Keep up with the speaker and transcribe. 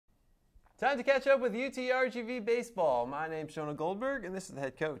Time to catch up with UTRGV Baseball. My name's Jonah Goldberg, and this is the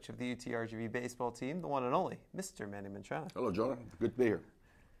head coach of the UTRGV Baseball team, the one and only Mr. Manny Mantrana. Hello, Jonah. Good to be here.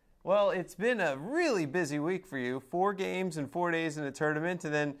 Well, it's been a really busy week for you. 4 games and 4 days in a tournament,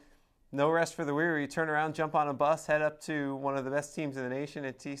 and then no rest for the weary. You turn around, jump on a bus, head up to one of the best teams in the nation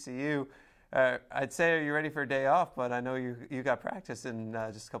at TCU. I'd say, are you ready for a day off? But I know you got practice in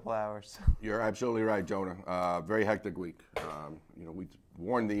just a couple hours. You're absolutely right, Jonah. Very hectic week. We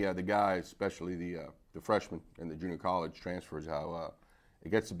warned the guys, especially the freshmen and the junior college transfers, how it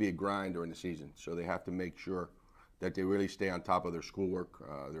gets to be a grind during the season. So they have to make sure that they really stay on top of their schoolwork,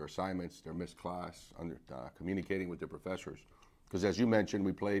 their assignments, their missed class, communicating with their professors. Because as you mentioned,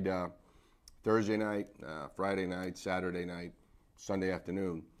 we played Thursday night, Friday night, Saturday night, Sunday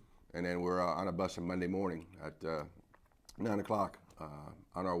afternoon. And then we're on a bus on Monday morning at 9 o'clock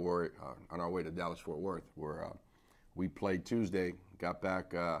on our way to Dallas-Fort Worth, where we played Tuesday, got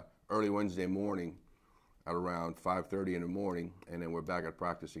back early Wednesday morning at around 5:30 in the morning, and then we're back at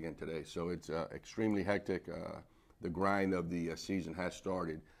practice again today. So it's extremely hectic. The grind of the season has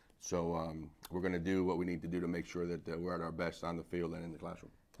started. So we're going to do what we need to do to make sure that we're at our best on the field and in the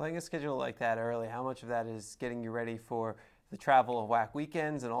classroom. Playing a schedule like that early, how much of that is getting you ready for the travel of WAC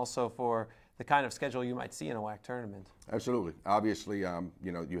weekends and also for the kind of schedule you might see in a WAC tournament? Absolutely. Obviously,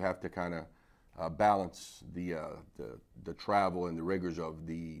 you have to kind of balance the travel and the rigors of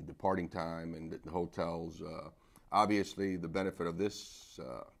the departing time and the hotels. Obviously, the benefit of this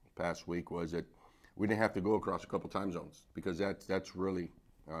past week was that we didn't have to go across a couple time zones, because that's really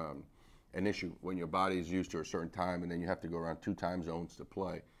an issue when your body is used to a certain time and then you have to go around 2 time zones to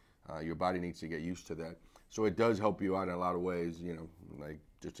play. Your body needs to get used to that. So it does help you out in a lot of ways, like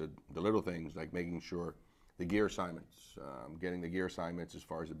just the little things, like making sure the gear assignments, getting the gear assignments as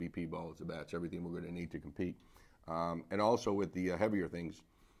far as the BP balls, the bats, everything we're going to need to compete. And also with the heavier things,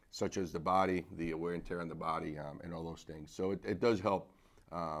 such as the body, the wear and tear on the body, and all those things. So it does help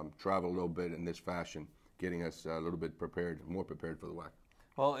travel a little bit in this fashion, getting us a little bit more prepared for the WAC.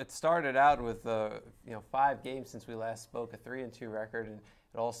 Well, it started out with 5 games since we last spoke, a 3-2 record, and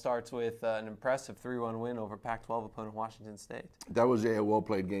it all starts with an impressive 3-1 win over Pac-12 opponent Washington State. That was a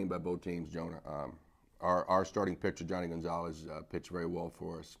well-played game by both teams, Jonah. Our starting pitcher, Johnny Gonzalez, pitched very well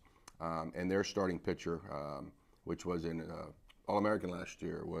for us. And their starting pitcher, which was an All-American last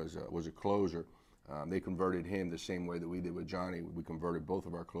year, was a closer. They converted him the same way that we did with Johnny. We converted both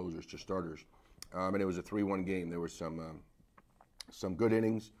of our closers to starters. And it was a 3-1 game. There was some good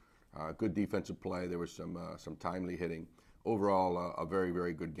innings, good defensive play. There was some timely hitting. Overall, a very,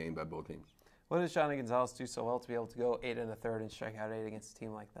 very good game by both teams. What does Johnny Gonzalez do so well to be able to go 8 1/3 and strike out 8 against a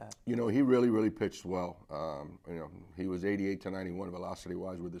team like that? He really, really pitched well. He was 88 to 91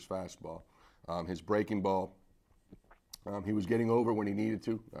 velocity-wise with his fastball. His breaking ball, he was getting over when he needed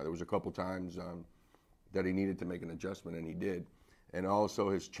to. There was a couple times that he needed to make an adjustment, and he did. And also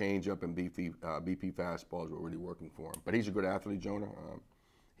his changeup and BP fastballs were really working for him. But he's a good athlete, Jonah.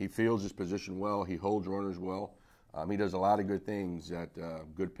 He fields his position well. He holds runners well. He does a lot of good things that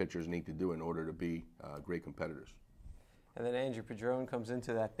good pitchers need to do in order to be great competitors. And then Andrew Padron comes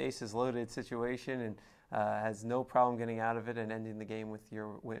into that bases-loaded situation and has no problem getting out of it and ending the game with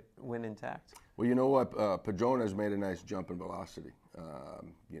your win intact. Well, you know what? Padron has made a nice jump in velocity.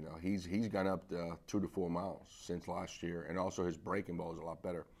 He's gone up 2 to 4 miles since last year, and also his breaking ball is a lot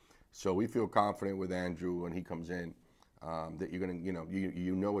better. So we feel confident with Andrew when he comes in that you're going to,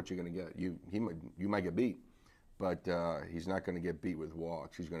 you know what you're going to get. You might get beat, but he's not going to get beat with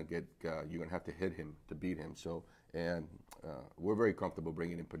walks. He's going to get. You're going to have to hit him to beat him. So, and we're very comfortable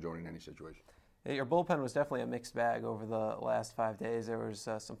bringing in Padron in any situation. Your bullpen was definitely a mixed bag over the last 5 days. There was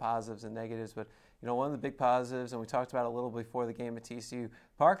some positives and negatives, but one of the big positives, and we talked about it a little before the game at TCU,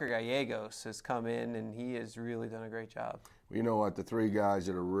 Parker Gallegos has come in, and he has really done a great job. Well, you know what? The 3 guys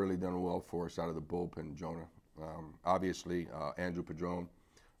that have really done well for us out of the bullpen, Jonah, obviously Andrew Padron,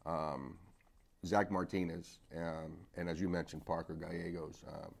 Zach Martinez, and as you mentioned, Parker Gallegos.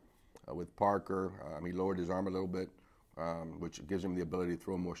 With Parker, he lowered his arm a little bit, which gives him the ability to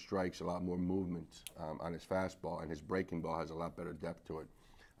throw more strikes, a lot more movement on his fastball, and his breaking ball has a lot better depth to it.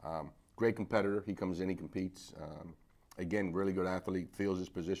 Great competitor. He comes in, he competes. Again, really good athlete, feels his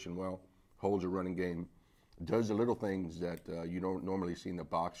position well, holds a running game, does the little things that you don't normally see in the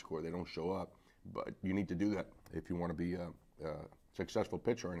box score. They don't show up, but you need to do that if you want to be a successful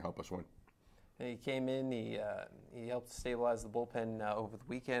pitcher and help us win. He came in, he helped stabilize the bullpen over the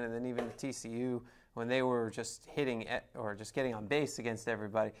weekend, and then even at TCU, when they were just hitting or just getting on base against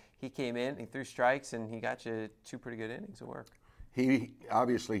everybody, he came in, he threw strikes, and he got you 2 pretty good innings of work. Him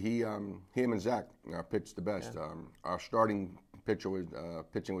and Zach pitched the best. Yeah. Our starting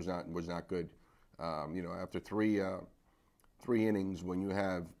pitching was not good. After three innings, when you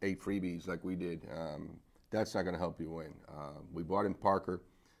have 8 freebies like we did, that's not going to help you win. We brought in Parker.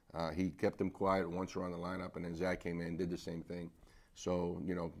 He kept him quiet once around the lineup, and then Zach came in and did the same thing. So,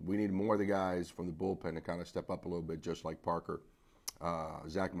 we need more of the guys from the bullpen to kind of step up a little bit, just like Parker,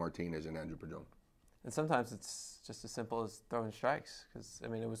 Zach Martinez, and Andrew Perdomo. And sometimes it's just as simple as throwing strikes, because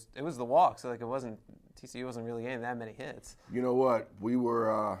it was the walk, so TCU wasn't really getting that many hits. You know what? We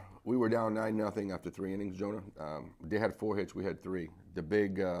were down 9-0 after 3 innings, Jonah. They had 4 hits, we had 3. The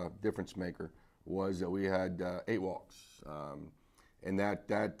big difference maker was that we had 8 walks, and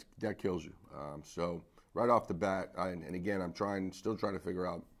that kills you. So right off the bat, and again, I'm still trying to figure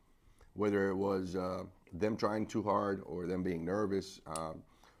out whether it was them trying too hard or them being nervous.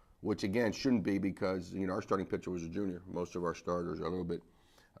 Which again shouldn't be, because our starting pitcher was a junior. Most of our starters are a little bit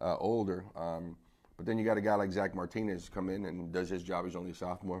older. But then you got a guy like Zach Martinez come in and does his job. He's only a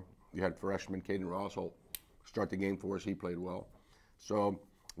sophomore. You had freshman Caden Rossholt start the game for us. He played well. So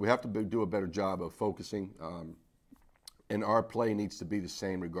we have to do a better job of focusing. And our play needs to be the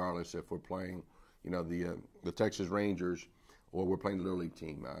same regardless if we're playing, the Texas Rangers or we're playing the Little League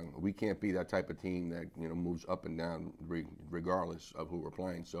team. We can't be that type of team that moves up and down regardless of who we're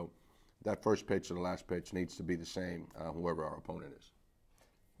playing. So that first pitch to the last pitch needs to be the same, whoever our opponent is.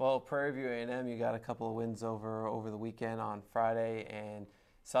 Well, Prairie View A&M, you got a couple of wins over the weekend on Friday and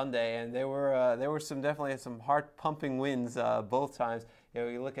Sunday, and there were definitely some heart-pumping wins both times.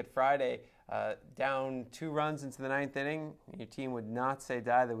 You look at Friday, down 2 runs into the 9th inning, your team would not say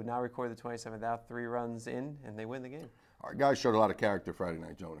die. They would not record the 27th out, 3 runs in, and they win the game. Our guys showed a lot of character Friday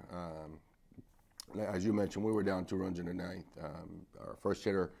night, Jonah. As you mentioned, we were down 2 runs in the 9th. Our first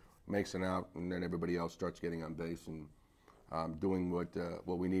hitter makes an out, and then everybody else starts getting on base and doing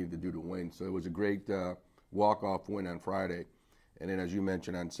what we needed to do to win. So it was a great walk-off win on Friday. And then, as you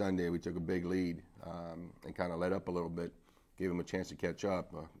mentioned, on Sunday, we took a big lead and kind of let up a little bit, gave them a chance to catch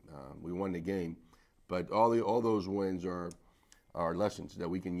up. We won the game. But all those wins are lessons that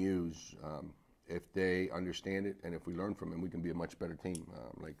we can use if they understand it, and if we learn from them, we can be a much better team.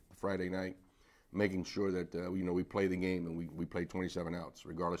 Like Friday night, making sure that we play the game and we play 27 outs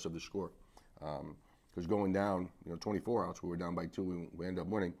regardless of the score. Because going down 24 outs, we were down by 2, we end up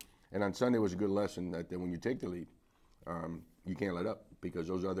winning. And on Sunday was a good lesson that when you take the lead, you can't let up, because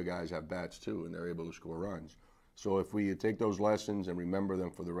those other guys have bats too and they're able to score runs. So if we take those lessons and remember them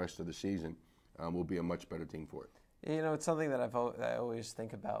for the rest of the season, we'll be a much better team for it. It's something that I always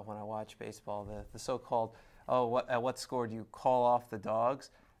think about when I watch baseball, the so-called, at what score do you call off the dogs?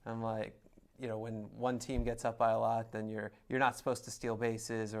 I'm like, when one team gets up by a lot, then you're not supposed to steal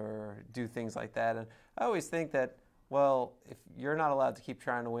bases or do things like that. And I always think that, well, if you're not allowed to keep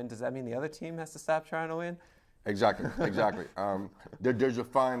trying to win, does that mean the other team has to stop trying to win? Exactly. There's a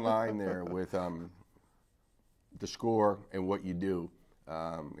fine line there with the score and what you do.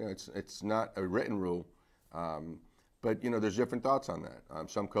 It's not a written rule. But, there's different thoughts on that.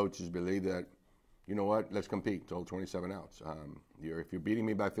 Some coaches believe that, let's compete till 27 outs. If you're beating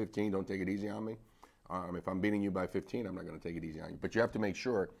me by 15, don't take it easy on me. If I'm beating you by 15, I'm not going to take it easy on you. But you have to make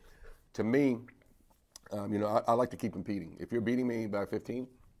sure, to me, I like to keep competing. If you're beating me by 15,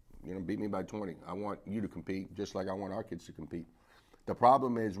 beat me by 20. I want you to compete just like I want our kids to compete. The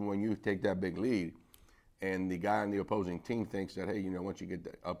problem is when you take that big lead and the guy on the opposing team thinks that, hey, once you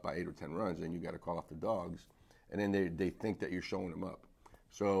get up by 8 or 10 runs, then you got to call off the dogs. And then they think that you're showing them up.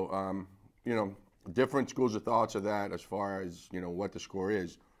 So, different schools of thoughts of that as far as, what the score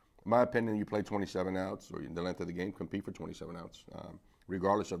is. In my opinion, you play 27 outs, or the length of the game, compete for 27 outs,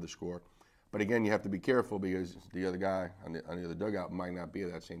 regardless of the score. But again, you have to be careful, because the other guy on the other dugout might not be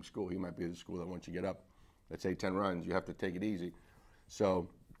at that same school. He might be at the school that once you get up, let's say 10 runs, you have to take it easy. So,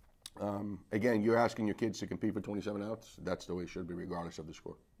 again, you're asking your kids to compete for 27 outs. That's the way it should be, regardless of the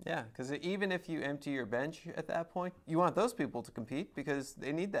score. Yeah, because even if you empty your bench at that point, you want those people to compete because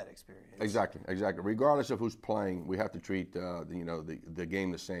they need that experience. Exactly. Regardless of who's playing, we have to treat the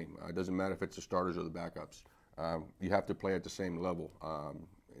game the same. It doesn't matter if it's the starters or the backups. You have to play at the same level.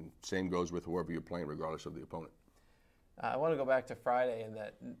 And same goes with whoever you're playing, regardless of the opponent. I want to go back to Friday in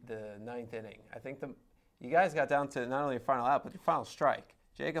the 9th inning. I think you guys got down to not only your final out, but your final strike.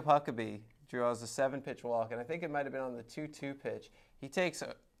 Jacob Huckabee draws a 7-pitch walk, and I think it might have been on the 2-2 pitch. He takes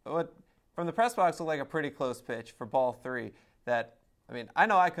what from the press box looked like a pretty close pitch for ball 3 that, I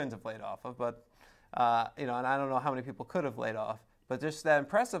know I couldn't have laid off of, but, and I don't know how many people could have laid off, but just that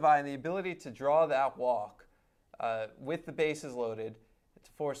impressive eye and the ability to draw that walk with the bases loaded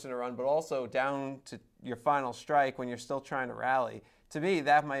to force in a run, but also down to your final strike when you're still trying to rally. To me,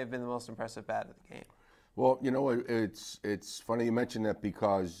 that might have been the most impressive bat of the game. Well, you know, it's funny you mentioned that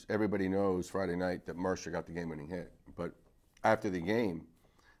because everybody knows Friday night that Mercer got the game-winning hit. But after the game,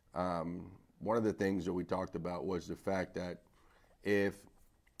 one of the things that we talked about was the fact that if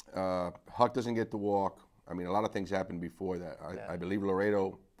Huck doesn't get the walk, I mean, a lot of things happened before that. I believe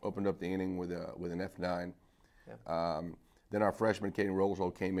Laredo opened up the inning with an F9. Yeah. Then our freshman, Caden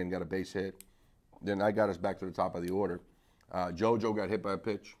Rosewell, came in, got a base hit. Then I got us back to the top of the order. JoJo got hit by a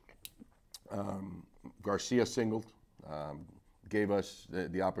pitch. Garcia singled, gave us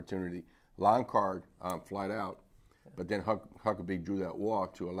the opportunity. Line card flied out, but then Huckabee drew that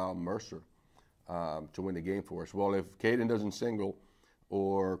walk to allow Mercer to win the game for us. Well, if Caden doesn't single,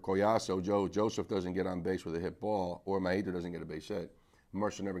 or Collazo, Joseph doesn't get on base with a hit ball, or Maito doesn't get a base hit,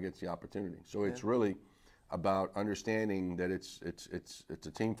 Mercer never gets the opportunity. So it's really about understanding that it's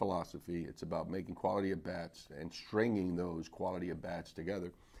a team philosophy. It's about making quality at bats and stringing those quality at bats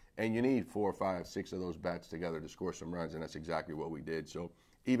together. And you need 4, 5, 6 of those bats together to score some runs, and that's exactly what we did. So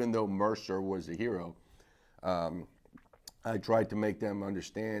even though Mercer was the hero, I tried to make them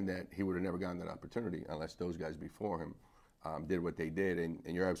understand that he would have never gotten that opportunity unless those guys before him did what they did. And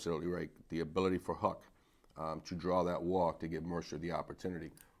you're absolutely right. The ability for Huck to draw that walk to give Mercer the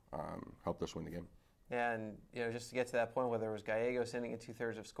opportunity helped us win the game. Yeah, and just to get to that point, whether it was Gallegos inning at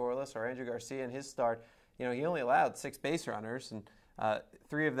 2/3 of scoreless or Andrew Garcia in his start, he only allowed 6 base runners, and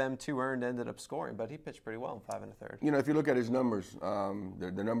 3 of them, 2 earned, ended up scoring. But he pitched pretty well in 5 1/3. If you look at his numbers,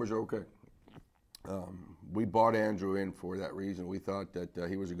 the numbers are okay. We bought Andrew in for that reason. We thought that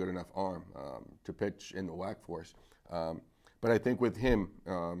he was a good enough arm to pitch in the WAC for us. But I think with him,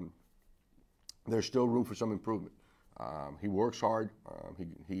 there's still room for some improvement. He works hard.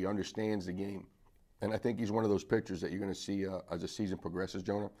 He understands the game. And I think he's one of those pitchers that you're going to see as the season progresses,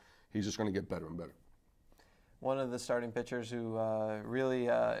 Jonah. He's just going to get better and better. One of the starting pitchers who really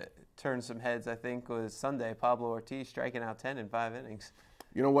turned some heads, I think, was Sunday, Pablo Ortiz, striking out 10 in 5 innings.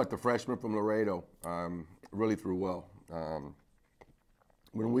 You know what? The freshman from Laredo really threw well.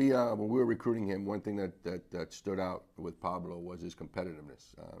 When we were recruiting him, one thing that stood out with Pablo was his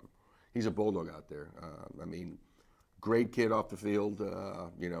competitiveness. He's a bulldog out there. Great kid off the field,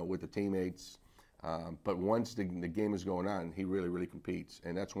 with the teammates. But once the game is going on, he really, really competes.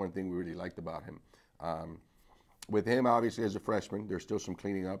 And that's one thing we really liked about him. With him, obviously, as a freshman, there's still some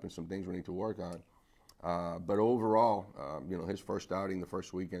cleaning up and some things we need to work on. But overall, his first outing, the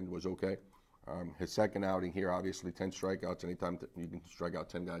first weekend, was okay. His second outing here, obviously, 10 strikeouts. Anytime you can strike out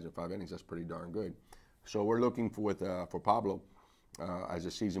 10 guys in 5 innings, that's pretty darn good. So we're looking for Pablo, as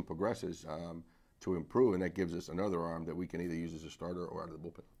the season progresses, to improve, and that gives us another arm that we can either use as a starter or out of the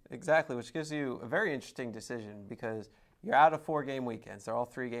bullpen. Exactly, which gives you a very interesting decision because you're out of 4-game weekends. They're all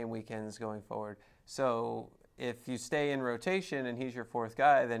 3-game weekends going forward. So if you stay in rotation and he's your 4th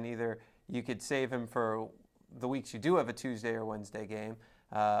guy, then either you could save him for the weeks you do have a Tuesday or Wednesday game,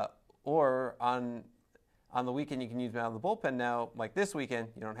 or on the weekend you can use him out of the bullpen. Now, like this weekend,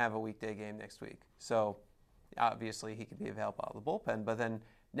 you don't have a weekday game next week. So obviously he could be available out of the bullpen, but then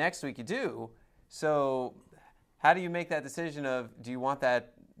next week you do. So how do you make that decision of, do you want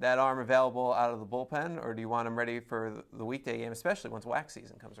that arm available out of the bullpen, or do you want him ready for the weekday game, especially once WAC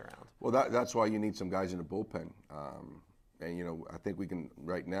season comes around? Well, that's why you need some guys in the bullpen. And, I think we can,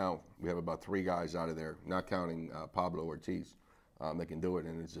 right now, we have about 3 guys out of there, not counting Pablo Ortiz, that can do it.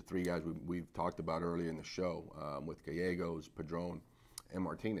 And it's the 3 guys we've talked about earlier in the show with Gallegos, Padron, and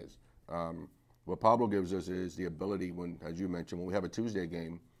Martinez. What Pablo gives us is the ability, as you mentioned, when we have a Tuesday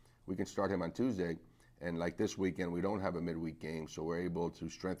game, we can start him on Tuesday. And like this weekend, we don't have a midweek game, so we're able to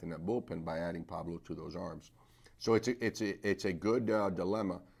strengthen that bullpen by adding Pablo to those arms. So it's a good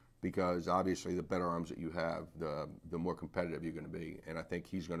dilemma, because obviously the better arms that you have, the more competitive you're going to be. And I think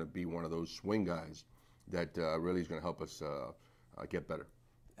he's going to be one of those swing guys that really is going to help us get better.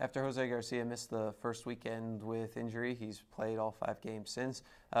 After Jose Garcia missed the first weekend with injury, he's played all 5 games since.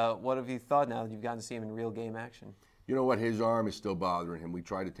 What have you thought now that you've gotten to see him in real game action? You know what? His arm is still bothering him. We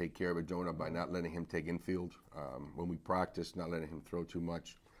try to take care of it, Jonah, by not letting him take infield. When we practice, not letting him throw too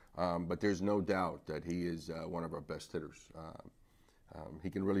much. But there's no doubt that he is one of our best hitters. He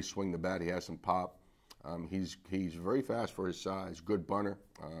can really swing the bat. He has some pop. He's very fast for his size. Good bunter.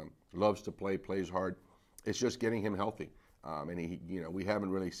 Loves to play. Plays hard. It's just getting him healthy. And we haven't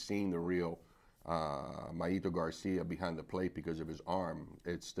really seen the real Maito Garcia behind the plate because of his arm.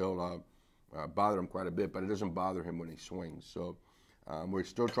 It's still bothered him quite a bit, but it doesn't bother him when he swings. So we're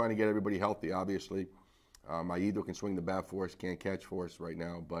still trying to get everybody healthy, obviously. Maito can swing the bat for us, can't catch for us right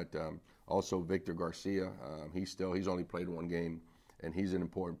now, but also Victor Garcia, he's only played 1 game, and he's an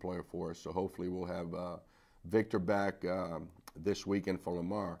important player for us. So hopefully we'll have Victor back this weekend for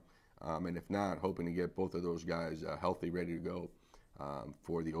Lamar. And if not, hoping to get both of those guys healthy, ready to go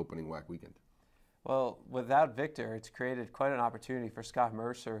for the opening WAC weekend. Well, without Victor, it's created quite an opportunity for Scott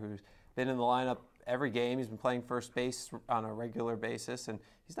Mercer, who's been in the lineup every game. He's been playing first base on a regular basis, and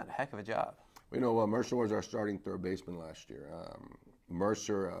he's done a heck of a job. Mercer was our starting third baseman last year.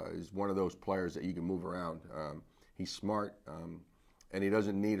 Mercer is one of those players that you can move around. He's smart, and he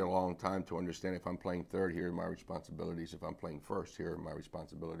doesn't need a long time to understand if I'm playing third, here are my responsibilities. If I'm playing first, here are my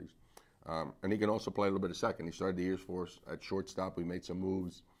responsibilities. And he can also play a little bit of second. He started the year for us at shortstop. We made some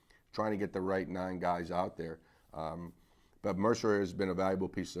moves trying to get the right 9 guys out there. But Mercer has been a valuable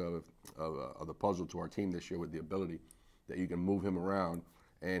piece of the puzzle to our team this year with the ability that you can move him around,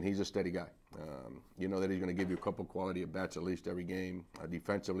 and he's a steady guy. You know that he's going to give you a couple quality at-bats at least every game.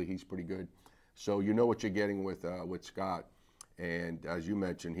 Defensively, he's pretty good. So you know what you're getting with Scott. And as you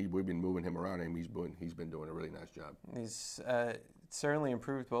mentioned, we've been moving him around, and he's been doing a really nice job. He's certainly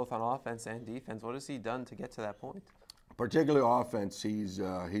improved both on offense and defense. What has he done to get to that point? Particularly offense, he's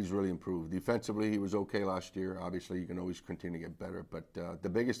really improved. Defensively, he was okay last year. Obviously, you can always continue to get better. But the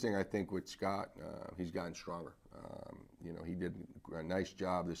biggest thing I think with Scott, he's gotten stronger. He did a nice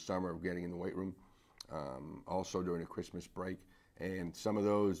job this summer of getting in the weight room, also during the Christmas break. And some of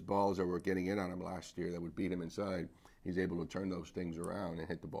those balls that were getting in on him last year that would beat him inside, he's able to turn those things around and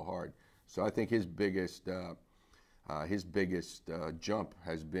hit the ball hard. So I think his biggest jump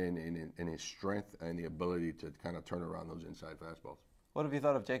has been in his strength and the ability to kind of turn around those inside fastballs. What have you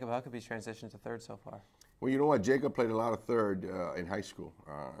thought of Jacob Huckabee's transition to third so far? Well, you know what? Jacob played a lot of third in high school.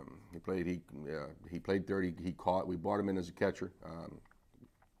 He played third. He caught. We brought him in as a catcher.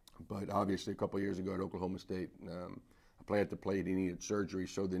 But obviously, a couple of years ago at Oklahoma State, a play at the plate, he needed surgery,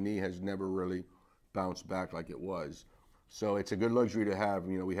 so the knee has never really bounced back like it was. So it's a good luxury to have.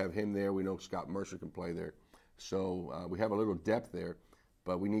 We have him there. We know Scott Mercer can play there. So we have a little depth there,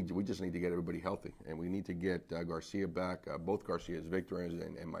 but we just need to get everybody healthy, and we need to get Garcia back, both Garcias, Victor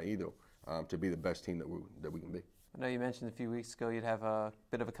and Maido, to be the best team that we can be. I know you mentioned a few weeks ago you'd have a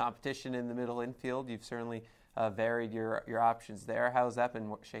bit of a competition in the middle infield. You've certainly varied your options there. How has that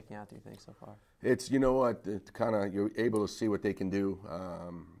been shaking out, do you think, so far? It's, you know what, it's kind of, you're able to see what they can do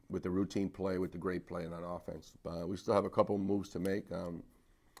with the routine play, with the great play on offense. We still have a couple moves to make.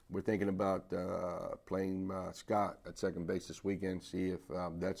 We're thinking about playing Scott at second base this weekend, see if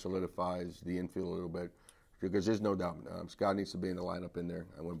that solidifies the infield a little bit. Because there's no doubt, Scott needs to be in the lineup in there.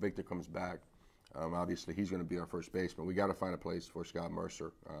 And when Victor comes back, obviously he's going to be our first baseman. We got to find a place for Scott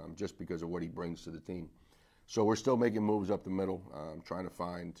Mercer just because of what he brings to the team. So we're still making moves up the middle, trying to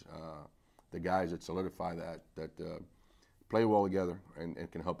find the guys that solidify that play well together and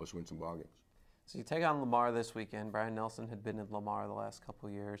can help us win some ball games. So you take on Lamar this weekend. Brian Nelson had been in Lamar the last couple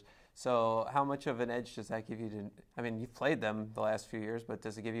of years. So how much of an edge does that give you? You've played them the last few years, but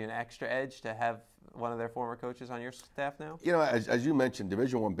does it give you an extra edge to have one of their former coaches on your staff now? As you mentioned,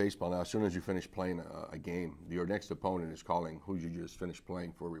 Division I baseball now, as soon as you finish playing a game, your next opponent is calling who you just finished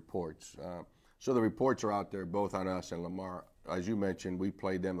playing for reports. So the reports are out there both on us and Lamar. As you mentioned, we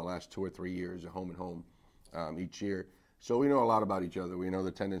played them the last 2 or 3 years, home and home, each year. So we know a lot about each other. We know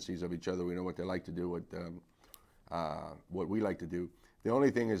the tendencies of each other. We know what they like to do, what we like to do. The only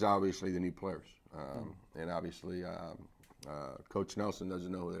thing is obviously the new players, and obviously Coach Nelson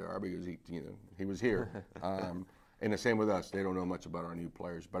doesn't know who they are because he was here. And the same with us. They don't know much about our new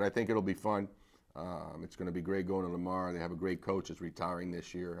players. But I think it'll be fun. It's going to be great going to Lamar. They have a great coach that's retiring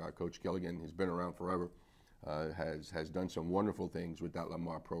this year. Coach Gilligan, he's been around forever, has done some wonderful things with that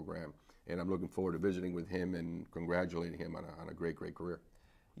Lamar program. And I'm looking forward to visiting with him and congratulating him on a great, great career.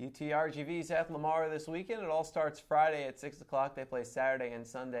 UTRGV's at Lamar this weekend. It all starts Friday at 6 o'clock. They play Saturday and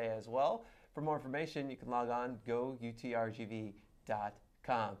Sunday as well. For more information, you can log on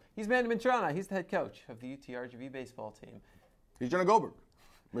GoUTRGV.com. He's Manny Mantrana. He's the head coach of the UTRGV baseball team. He's Jonah Goldberg,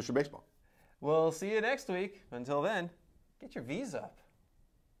 Mr. Baseball. We'll see you next week. Until then, get your V's up.